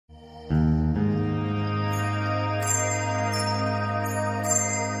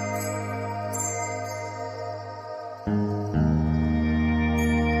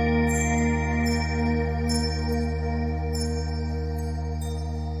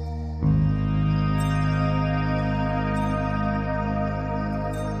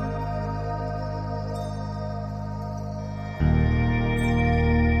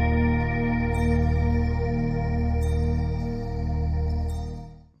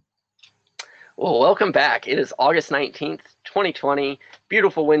Well, welcome back. It is August 19th, 2020.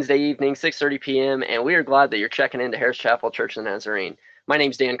 Beautiful Wednesday evening, 6:30 p.m., and we are glad that you're checking into Harris Chapel Church of the Nazarene. My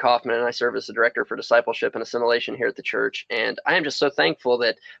name's Dan Kaufman, and I serve as the Director for Discipleship and Assimilation here at the church. And I am just so thankful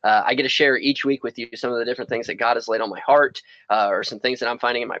that I get to share each week with you some of the different things that God has laid on my heart, or some things that I'm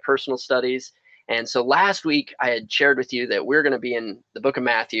finding in my personal studies. And so last week, I had shared with you that we're going to be in the book of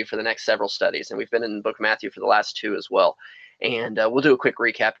Matthew for the next several studies, and we've been in the book of Matthew for the last two as well. And we'll do a quick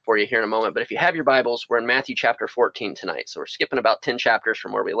recap for you here in a moment. But if you have your Bibles, we're in Matthew chapter 14 tonight. So we're skipping about 10 chapters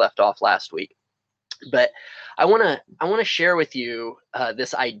from where we left off last week. But I want to share with you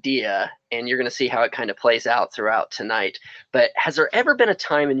this idea, and you're going to see how it kind of plays out throughout tonight. But has there ever been a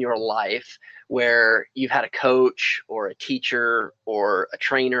time in your life where you've had a coach or a teacher or a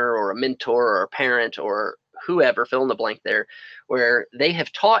trainer or a mentor or a parent or whoever, fill in the blank there, where they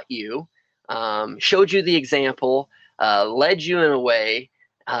have taught you, showed you the example, led you in a way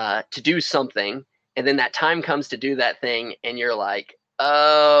to do something, and then that time comes to do that thing, and you're like,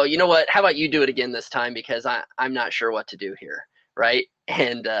 oh, you know what? How about you do it again this time because I'm not sure what to do here, right?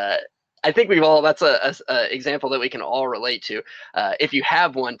 And I think that's a example that we can all relate to. If you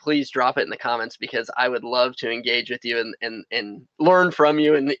have one, please drop it in the comments because I would love to engage with you and learn from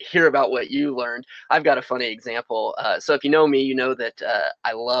you and hear about what you learned. I've got a funny example. So if you know me, you know that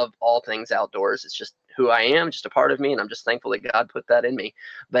I love all things outdoors. It's just who I am, just a part of me, and I'm just thankful that God put that in me.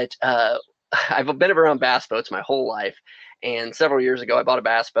 But I've been around bass boats my whole life, and several years ago I bought a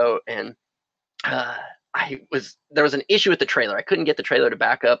bass boat, and there was an issue with the trailer. I couldn't get the trailer to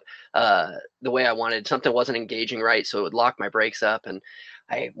back up the way I wanted. Something wasn't engaging right, so it would lock my brakes up. And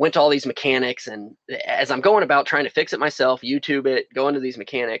I went to all these mechanics, and as I'm going about trying to fix it myself, YouTube it, going to these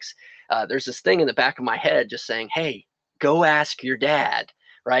mechanics, there's this thing in the back of my head just saying, hey, go ask your dad.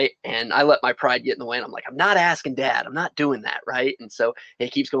 Right. And I let my pride get in the way. And I'm like, I'm not asking dad. I'm not doing that. Right. And so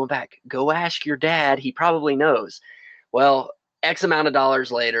it keeps going back. Go ask your dad. He probably knows. Well, X amount of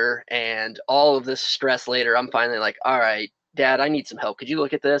dollars later and all of this stress later, I'm finally like, all right, dad, I need some help. Could you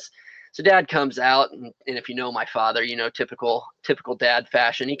look at this? So dad comes out, and if you know my father, you know, typical dad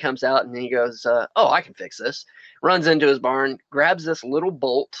fashion, he comes out and he goes, oh, I can fix this. Runs into his barn, grabs this little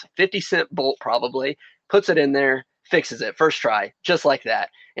bolt, 50-cent bolt probably, puts it in there, fixes it first try, just like that.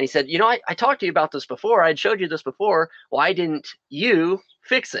 And he said, you know, I talked to you about this before. I'd showed you this before. Why didn't you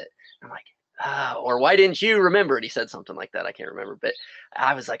fix it? I'm like, or why didn't you remember it? He said something like that. I can't remember, but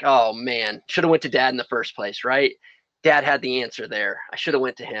I was like, oh man, should have went to dad in the first place, right? Dad had the answer there. I should have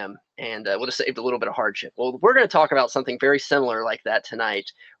went to him and would have saved a little bit of hardship. Well, we're going to talk about something very similar like that tonight,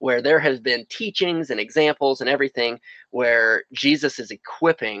 where there has been teachings and examples and everything where Jesus is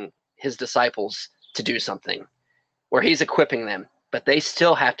equipping his disciples to do something, where he's equipping them, but they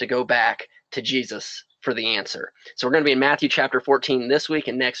still have to go back to Jesus for the answer. So we're going to be in Matthew chapter 14 this week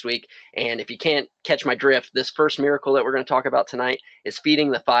and next week. And if you can't catch my drift, this first miracle that we're going to talk about tonight is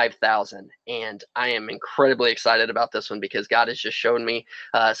feeding the 5,000. And I am incredibly excited about this one because God has just shown me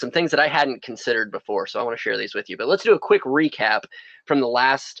some things that I hadn't considered before. So I want to share these with you. But let's do a quick recap from the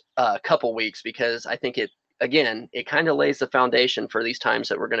last couple weeks because I think it kind of lays the foundation for these times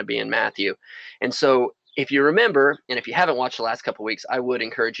that we're going to be in Matthew. And so if you remember, and if you haven't watched the last couple of weeks, I would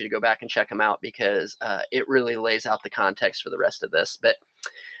encourage you to go back and check them out because it really lays out the context for the rest of this. But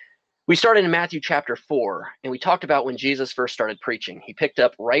we started in Matthew chapter 4, and we talked about when Jesus first started preaching. He picked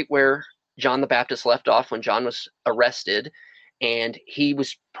up right where John the Baptist left off when John was arrested, and he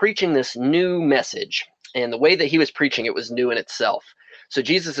was preaching this new message. And the way that he was preaching, it was new in itself. So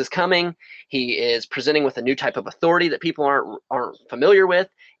Jesus is coming. He is presenting with a new type of authority that people aren't familiar with,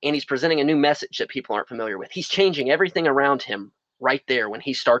 and he's presenting a new message that people aren't familiar with. He's changing everything around him right there when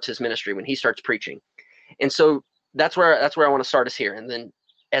he starts his ministry, when he starts preaching. And so that's where I want to start us here. And then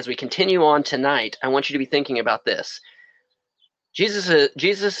as we continue on tonight, I want you to be thinking about this.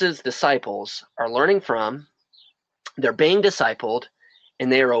 Jesus's disciples are learning from, they're being discipled,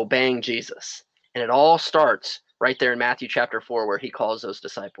 and they are obeying Jesus. And it all starts right there in Matthew chapter 4 where he calls those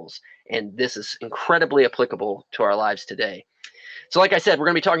disciples. And this is incredibly applicable to our lives today. So like I said, we're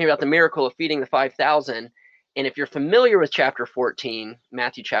going to be talking about the miracle of feeding the 5,000. And if you're familiar with chapter 14,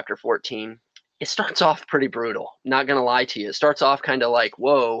 Matthew chapter 14, it starts off pretty brutal. Not going to lie to you. It starts off kind of like,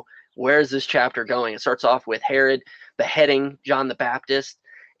 whoa, where's this chapter going? It starts off with Herod beheading John the Baptist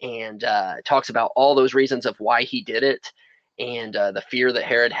and talks about all those reasons of why he did it and the fear that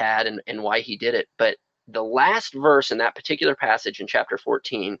Herod had and why he did it. But the last verse in that particular passage in chapter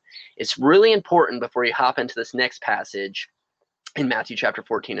 14 is really important before you hop into this next passage in Matthew chapter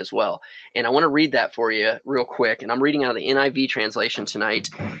 14 as well. And I want to read that for you real quick. And I'm reading out of the NIV translation tonight.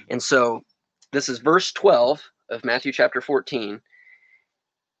 And so this is verse 12 of Matthew chapter 14.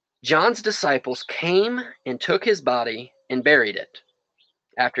 John's disciples came and took his body and buried it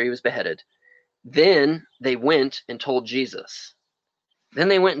after he was beheaded. Then they went and told Jesus. Then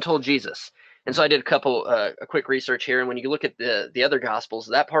they went and told Jesus. And so I did a quick research here. And when you look at the other gospels,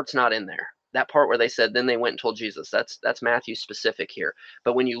 that part's not in there. That part where they said, then they went and told Jesus, that's Matthew specific here.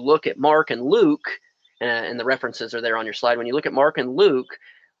 But when you look at Mark and Luke, and the references are there on your slide, when you look at Mark and Luke,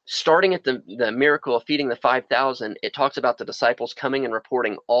 starting at the miracle of feeding the 5,000, it talks about the disciples coming and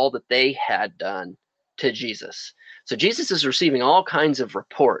reporting all that they had done to Jesus. So Jesus is receiving all kinds of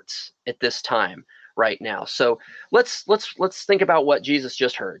reports at this time right now. So let's think about what Jesus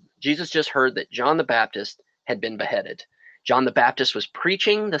just heard. Jesus just heard that John the Baptist had been beheaded. John the Baptist was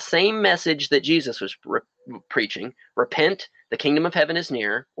preaching the same message that Jesus was preaching. Repent, the kingdom of heaven is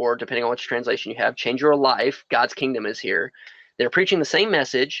near, or depending on which translation you have, change your life, God's kingdom is here. They're preaching the same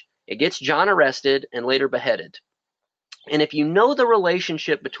message. It gets John arrested and later beheaded. And if you know the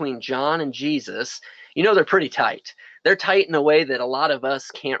relationship between John and Jesus, you know they're pretty tight. They're tight in a way that a lot of us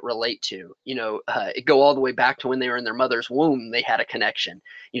can't relate to. It go all the way back to when they were in their mother's womb, they had a connection.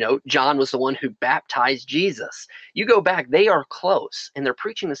 John was the one who baptized Jesus. You go back, they are close, and they're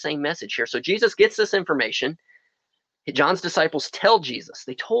preaching the same message here. So Jesus gets this information. John's disciples tell Jesus.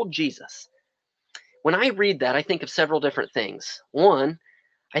 They told Jesus. When I read that, I think of several different things. One,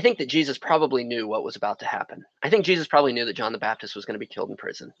 I think that Jesus probably knew what was about to happen. I think Jesus probably knew that John the Baptist was going to be killed in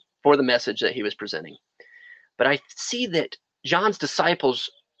prison for the message that he was presenting. But I see that John's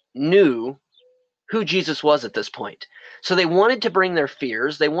disciples knew who Jesus was at this point. So they wanted to bring their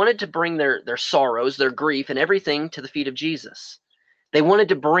fears, they wanted to bring their sorrows, their grief, and everything to the feet of Jesus. They wanted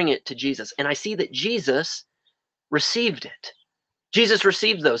to bring it to Jesus. And I see that Jesus received it. Jesus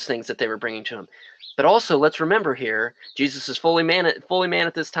received those things that they were bringing to him. But also, let's remember here, Jesus is fully man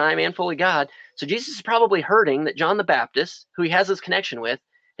at this time and fully God. So Jesus is probably hurting that John the Baptist, who he has this connection with,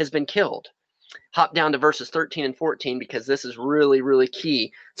 has been killed. Hop down to verses 13 and 14 because this is really, really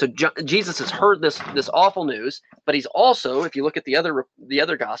key. So Jesus has heard this awful news, but he's also, if you look at the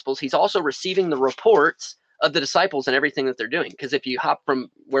other gospels, he's also receiving the reports of the disciples and everything that they're doing. Because if you hop from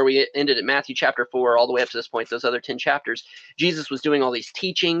where we ended at Matthew chapter 4 all the way up to this point, those other 10 chapters, Jesus was doing all these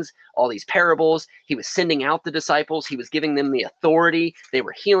teachings, all these parables. He was sending out the disciples. He was giving them the authority. They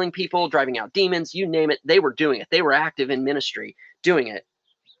were healing people, driving out demons, you name it. They were doing it. They were active in ministry doing it,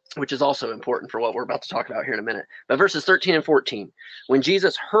 which is also important for what we're about to talk about here in a minute. But verses 13 and 14, when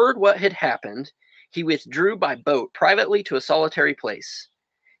Jesus heard what had happened, he withdrew by boat privately to a solitary place.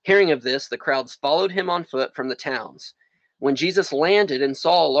 Hearing of this, the crowds followed him on foot from the towns. When Jesus landed and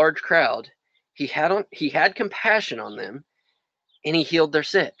saw a large crowd, he had compassion on them, and he healed their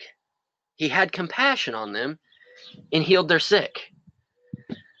sick. He had compassion on them and healed their sick.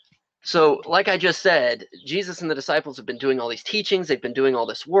 So, like I just said, Jesus and the disciples have been doing all these teachings. They've been doing all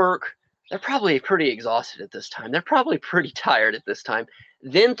this work. They're probably pretty exhausted at this time. They're probably pretty tired at this time.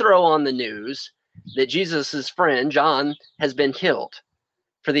 Then throw on the news that Jesus's friend, John, has been killed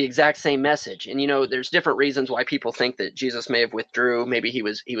for the exact same message. And there's different reasons why people think that Jesus may have withdrew. Maybe he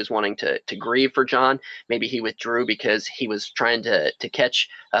was wanting to grieve for John. Maybe he withdrew because he was trying to catch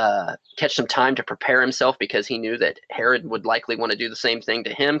some time to prepare himself, because he knew that Herod would likely want to do the same thing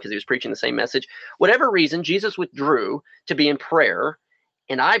to him because he was preaching the same message. Whatever reason, Jesus withdrew to be in prayer,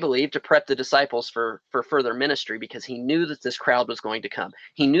 and I believe to prep the disciples for further ministry, because he knew that this crowd was going to come.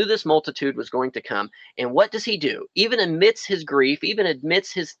 He knew this multitude was going to come. And what does he do? Even amidst his grief, even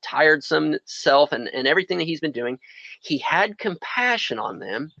amidst his tiresome self and everything that he's been doing, he had compassion on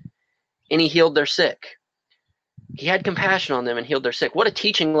them and he healed their sick. He had compassion on them and healed their sick. What a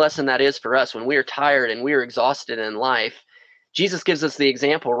teaching lesson that is for us when we are tired and we are exhausted in life. Jesus gives us the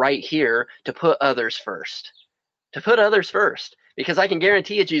example right here to put others first. To put others first. Because I can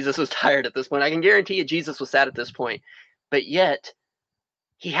guarantee you Jesus was tired at this point. I can guarantee you Jesus was sad at this point. But yet,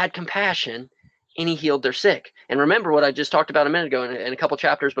 he had compassion and he healed their sick. And remember what I just talked about a minute ago in a couple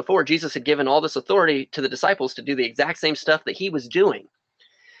chapters before. Jesus had given all this authority to the disciples to do the exact same stuff that he was doing.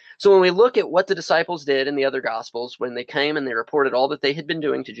 So when we look at what the disciples did in the other gospels, when they came and they reported all that they had been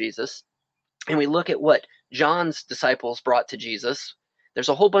doing to Jesus, and we look at what John's disciples brought to Jesus, there's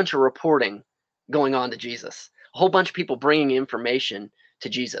a whole bunch of reporting going on to Jesus. A whole bunch of people bringing information to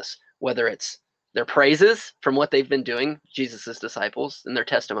Jesus, whether it's their praises from what they've been doing, Jesus's disciples, and their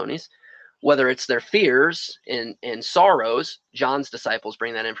testimonies, whether it's their fears and sorrows, John's disciples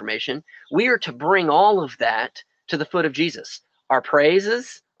bring that information. We are to bring all of that to the foot of Jesus. Our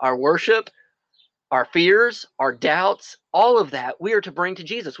praises, our worship, our fears, our doubts, all of that we are to bring to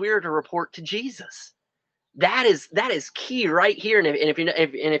Jesus. We are to report to Jesus. That is key right here. And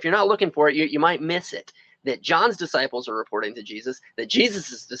if you're not looking for it, you might miss it. that John's disciples are reporting to Jesus, that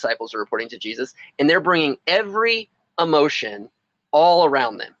Jesus's disciples are reporting to Jesus, and they're bringing every emotion all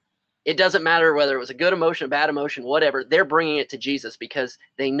around them. It doesn't matter whether it was a good emotion, a bad emotion, whatever. They're bringing it to Jesus because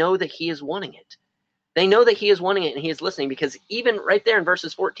they know that he is wanting it. They know that he is wanting it and he is listening, because even right there in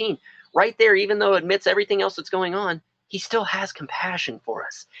verses 14, right there, even though it admits everything else that's going on, he still has compassion for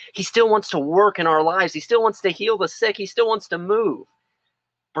us. He still wants to work in our lives. He still wants to heal the sick. He still wants to move.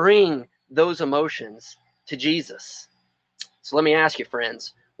 Bring those emotions to Jesus. So let me ask you,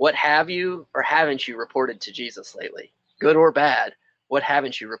 friends, what have you or haven't you reported to Jesus lately? Good or bad, what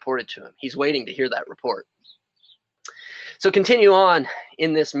haven't you reported to him? He's waiting to hear that report. So continue on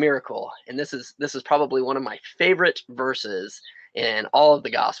in this miracle, and this is probably one of my favorite verses in all of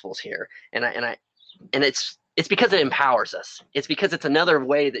the Gospels here, and it's because it empowers us. It's because it's another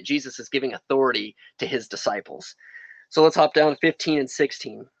way that Jesus is giving authority to his disciples. So let's hop down to 15 and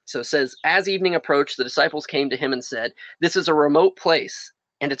 16. So it says, as evening approached, the disciples came to him and said, this is a remote place,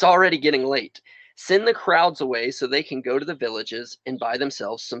 and it's already getting late. Send the crowds away so they can go to the villages and buy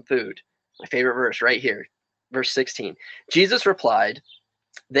themselves some food. My favorite verse right here, verse 16. Jesus replied,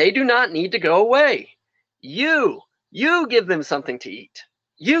 they do not need to go away. You give them something to eat.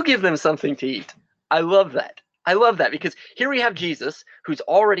 You give them something to eat. I love that. I love that, because here we have Jesus, who's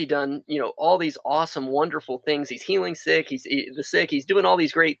already done, all these awesome, wonderful things. He's healing the sick. He's doing all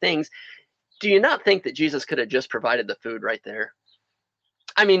these great things. Do you not think that Jesus could have just provided the food right there?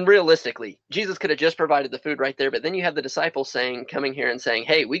 I mean, realistically, Jesus could have just provided the food right there, but then you have the disciples coming here and saying,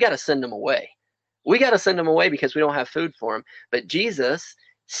 hey, we got to send them away. We got to send them away because we don't have food for them. But Jesus,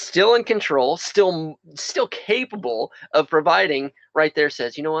 still in control, still capable of providing right there,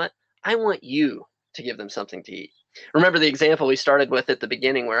 says, you know what? I want you to give them something to eat. Remember the example we started with at the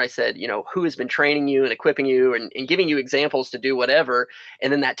beginning where I said, who has been training you and equipping you and giving you examples to do whatever,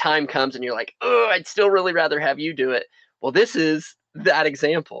 and then that time comes and you're like, oh, I'd still really rather have you do it. Well, this is that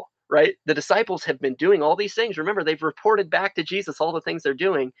example, right? The disciples have been doing all these things. Remember, they've reported back to Jesus all the things they're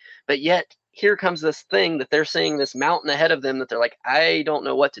doing, but yet here comes this thing that they're seeing, this mountain ahead of them that they're like, I don't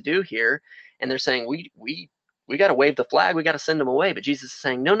know what to do here. And they're saying, we got to wave the flag. We got to send them away. But Jesus is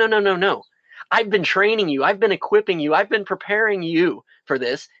saying, no. I've been training you. I've been equipping you. I've been preparing you for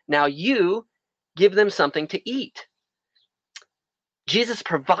this. Now you give them something to eat. Jesus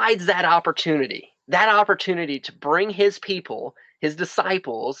provides that opportunity to bring his people, his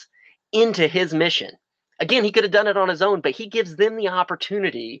disciples, into his mission. Again, he could have done it on his own, but he gives them the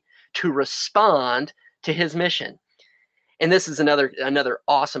opportunity to respond to his mission. And this is another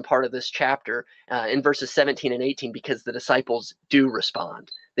awesome part of this chapter in verses 17 and 18, because the disciples do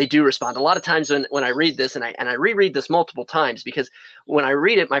respond. They do respond. A lot of times when I read this, and I reread this multiple times, because when I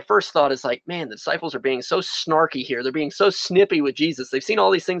read it, my first thought is like, man, the disciples are being so snarky here. They're being so snippy with Jesus. They've seen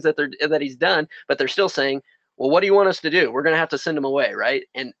all these things that he's done, but they're still saying, well, what do you want us to do? We're going to have to send him away, right?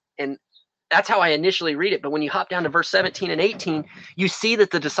 And that's how I initially read it. But when you hop down to verse 17 and 18, you see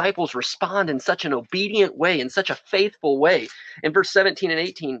that the disciples respond in such an obedient way, in such a faithful way. In verse 17 and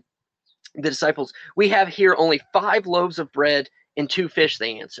 18, the disciples, we have here only 5 loaves of bread and 2 fish,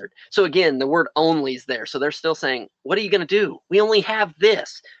 they answered. So again, the word only is there. So they're still saying, what are you going to do? We only have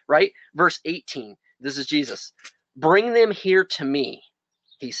this, right? Verse 18, this is Jesus. Bring them here to me,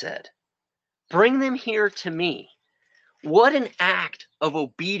 he said. Bring them here to me. What an act of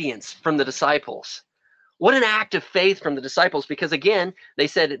obedience from the disciples. What an act of faith from the disciples, because again, they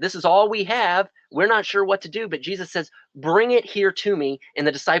said, this is all we have. We're not sure what to do. But Jesus says, bring it here to me, and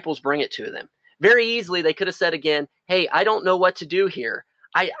the disciples bring it to them. Very easily, they could have said again, hey, I don't know what to do here.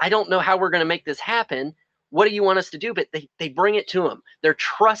 I don't know how we're going to make this happen. What do you want us to do? But they bring it to him. They're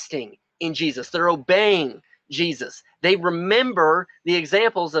trusting in Jesus. They're obeying Jesus. They remember the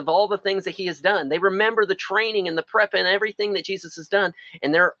examples of all the things that he has done. They remember the training and the prep and everything that Jesus has done,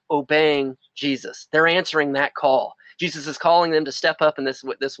 and they're obeying Jesus. They're answering that call. Jesus is calling them to step up in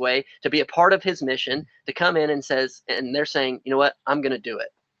this way, to be a part of his mission, to come in and they're saying, you know what, I'm going to do it.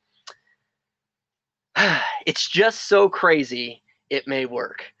 It's just so crazy it may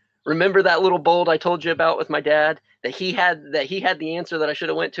work. Remember that little bold I told you about with my dad, that he had the answer that I should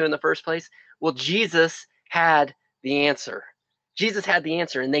have went to in the first place? Well, Jesus had the answer. Jesus had the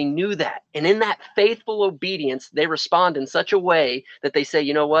answer, and they knew that. And in that faithful obedience, they respond in such a way that they say,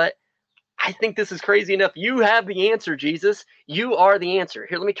 you know what? I think this is crazy enough. You have the answer, Jesus. You are the answer.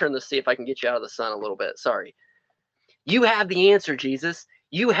 Here, let me turn this, see if I can get you out of the sun a little bit. Sorry. You have the answer, Jesus.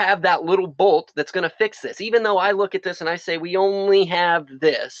 You have that little bolt that's going to fix this. Even though I look at this and I say, we only have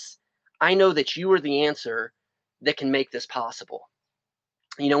this, I know that you are the answer that can make this possible.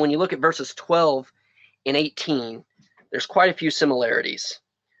 You know, when you look at verses 12 and 18, there's quite a few similarities.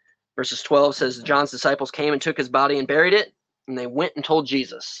 Verses 12 says, John's disciples came and took his body and buried it, and they went and told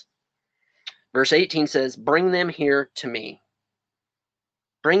Jesus. Verse 18 says, bring them here to me.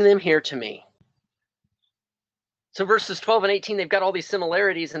 Bring them here to me. So verses 12 and 18, they've got all these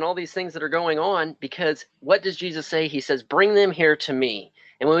similarities and all these things that are going on, because what does Jesus say? He says, bring them here to me.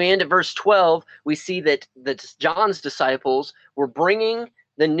 And when we end at verse 12, we see that John's disciples were bringing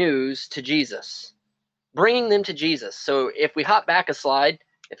the news to Jesus, bringing them to Jesus. So if we hop back a slide,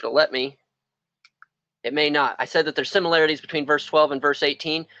 if it'll let me, it may not. I said that there's similarities between verse 12 and verse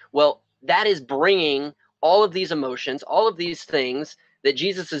 18. Well, that is bringing all of these emotions, all of these things that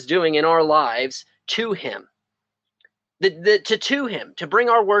Jesus is doing in our lives to him. To him, to bring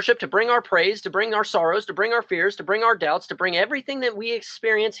our worship, to bring our praise, to bring our sorrows, to bring our fears, to bring our doubts, to bring everything that we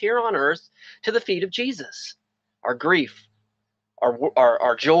experience here on earth to the feet of Jesus. Our grief,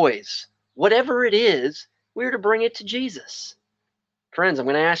 our joys, whatever it is, we're to bring it to Jesus. Friends, I'm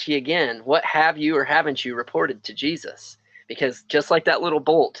going to ask you again, what have you or haven't you reported to Jesus? Because just like that little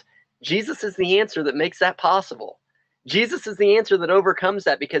bolt, Jesus is the answer that makes that possible. Jesus is the answer that overcomes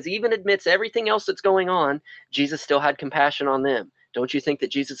that, because even amidst everything else that's going on, Jesus still had compassion on them. Don't you think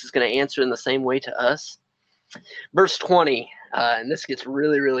that Jesus is going to answer in the same way to us? Verse 20, and this gets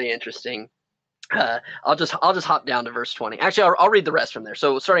really, really interesting. I'll just hop down to verse 20. Actually, I'll read the rest from there.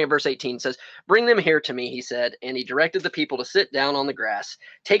 So starting at verse 18 says, bring them here to me, he said, and he directed the people to sit down on the grass.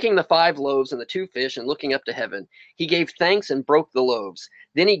 Taking the 5 loaves and the 2 fish and looking up to heaven, he gave thanks and broke the loaves.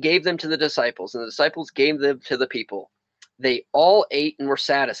 Then he gave them to the disciples, and the disciples gave them to the people. They all ate and were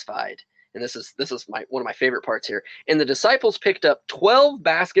satisfied. And this is one of my favorite parts here. And the disciples picked up 12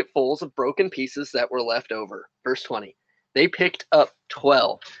 basketfuls of broken pieces that were left over. Verse 20. They picked up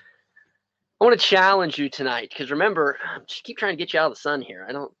 12. I want to challenge you tonight, because remember, I just keep trying to get you out of the sun here.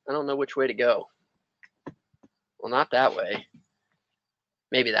 I don't know which way to go. Well, not that way.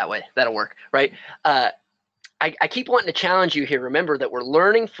 Maybe that way. That'll work, right? I keep wanting to challenge you here. Remember that we're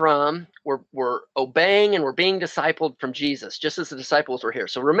learning from, we're obeying, and we're being discipled from Jesus, just as the disciples were here.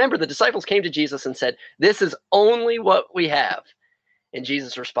 So remember, the disciples came to Jesus and said, this is only what we have. And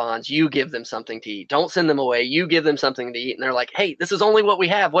Jesus responds, you give them something to eat. Don't send them away. You give them something to eat. And they're like, hey, this is only what we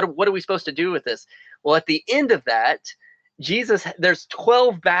have. What are we supposed to do with this? Well, at the end of that, there's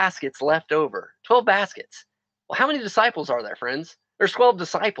 12 baskets left over. 12 baskets. Well, how many disciples are there, friends? There's 12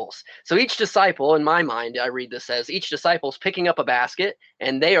 disciples. So each disciple, in my mind, I read this as each disciple's picking up a basket,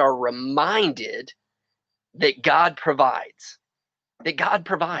 and they are reminded that God provides. That God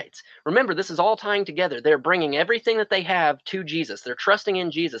provides. Remember, this is all tying together. They're bringing everything that they have to Jesus. They're trusting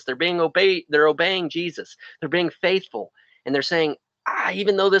in Jesus. They're obeying Jesus. They're being faithful. And they're saying,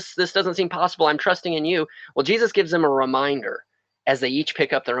 even though this doesn't seem possible, I'm trusting in you. Well, Jesus gives them a reminder as they each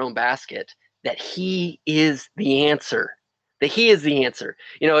pick up their own basket that he is the answer. That he is the answer.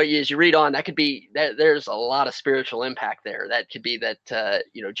 You know, as you read on, that could be that there's a lot of spiritual impact there. That could be that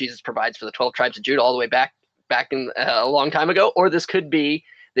Jesus provides for the 12 tribes of Judah all the way back in a long time ago, or this could be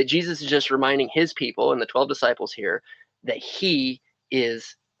that Jesus is just reminding his people and the 12 disciples here that he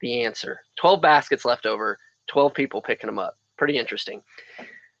is the answer. 12 baskets left over, 12 people picking them up. Pretty interesting.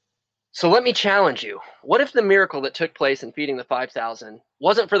 So let me challenge you. What if the miracle that took place in feeding the 5,000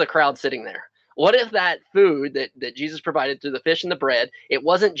 wasn't for the crowd sitting there? What if that food that Jesus provided through the fish and the bread, it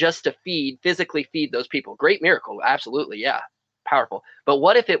wasn't just to physically feed those people? Great miracle, absolutely, yeah. Powerful. But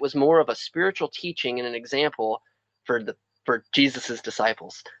what if it was more of a spiritual teaching and an example for Jesus's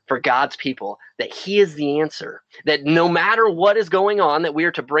disciples, for God's people, that he is the answer, that no matter what is going on, that we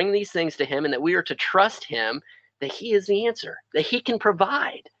are to bring these things to him, and that we are to trust him, that he is the answer, that he can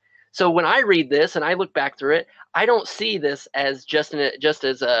provide. So when I read this and I look back through it, I don't see this as just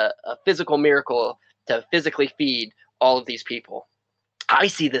as a physical miracle to physically feed all of these people. I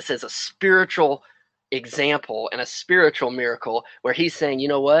see this as a spiritual example and a spiritual miracle where he's saying, you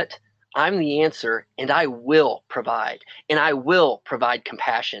know what? I'm the answer, and I will provide, and I will provide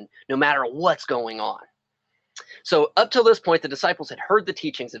compassion no matter what's going on. So up till this point, the disciples had heard the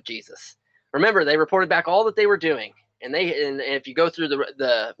teachings of Jesus. Remember, they reported back all that they were doing. And if you go through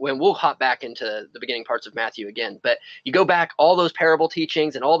when we'll hop back into the beginning parts of Matthew again, but you go back all those parable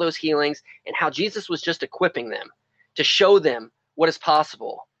teachings and all those healings and how Jesus was just equipping them to show them what is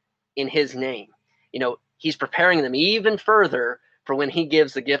possible in his name. You know, he's preparing them even further for when he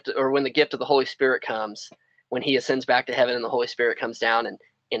gives the gift, or when the gift of the Holy Spirit comes, when he ascends back to heaven and the Holy Spirit comes down and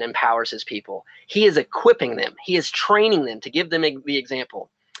empowers his people. He is equipping them. He is training them to give them the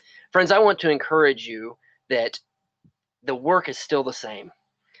example. Friends, I want to encourage you that the work is still the same.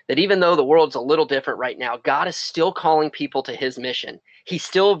 That even though the world's a little different right now, God is still calling people to his mission. He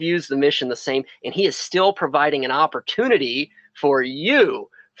still views the mission the same, and he is still providing an opportunity for you,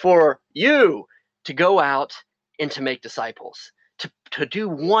 for you to go out and to make disciples, to do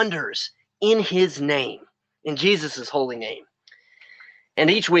wonders in his name, in Jesus' holy name. And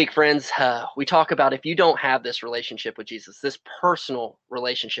each week, friends, we talk about if you don't have this relationship with Jesus, this personal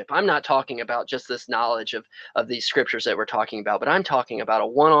relationship. I'm not talking about just this knowledge of these scriptures that we're talking about, but I'm talking about a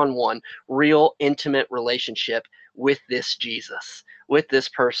one-on-one, real, intimate relationship with this Jesus, with this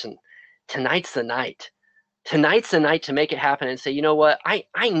person. Tonight's the night. Tonight's the night to make it happen and say, you know what?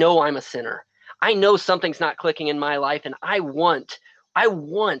 I know I'm a sinner. I know something's not clicking in my life, and I want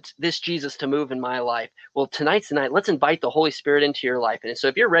this Jesus to move in my life. Well, tonight's the night. Let's invite the Holy Spirit into your life. And so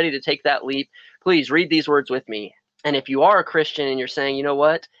if you're ready to take that leap, please read these words with me. And if you are a Christian and you're saying, you know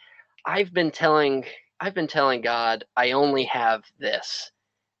what? I've been telling God I only have this,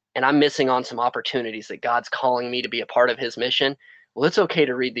 and I'm missing on some opportunities that God's calling me to be a part of his mission. Well, it's okay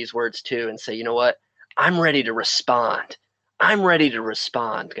to read these words too and say, you know what? I'm ready to respond. I'm ready to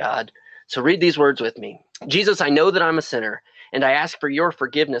respond, God. So read these words with me. Jesus, I know that I'm a sinner, and I ask for your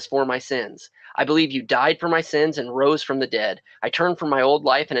forgiveness for my sins. I believe you died for my sins and rose from the dead. I turn from my old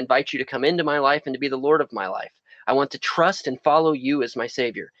life and invite you to come into my life and to be the Lord of my life. I want to trust and follow you as my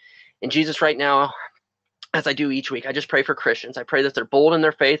Savior. And Jesus, right now, as I do each week, I just pray for Christians. I pray that they're bold in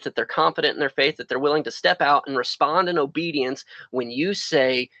their faith, that they're confident in their faith, that they're willing to step out and respond in obedience when you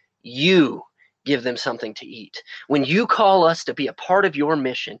say you give them something to eat. When you call us to be a part of your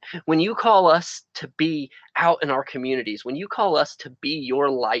mission, when you call us to be out in our communities, when you call us to be your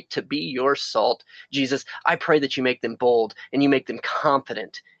light, to be your salt, Jesus, I pray that you make them bold and you make them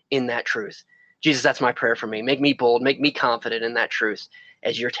confident in that truth. Jesus, that's my prayer for me. Make me bold, make me confident in that truth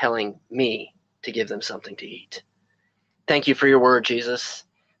as you're telling me to give them something to eat. Thank you for your word, Jesus.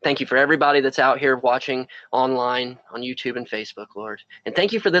 Thank you for everybody that's out here watching online on YouTube and Facebook, Lord. And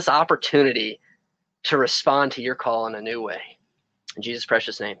thank you for this opportunity to respond to your call in a new way. In Jesus'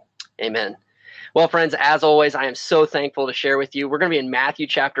 precious name, amen. Well, friends, as always, I am so thankful to share with you. We're going to be in Matthew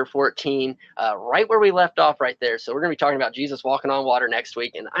chapter 14, right where we left off right there. So we're going to be talking about Jesus walking on water next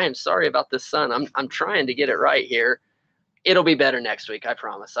week. And I am sorry about this sun. I'm trying to get it right here. It'll be better next week, I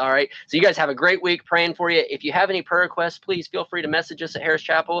promise. All right. So you guys have a great week, praying for you. If you have any prayer requests, please feel free to message us at Harris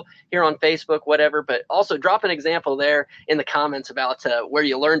Chapel here on Facebook, whatever. But also drop an example there in the comments about where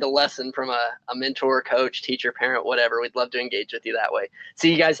you learned a lesson from a mentor, coach, teacher, parent, whatever. We'd love to engage with you that way.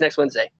 See you guys next Wednesday.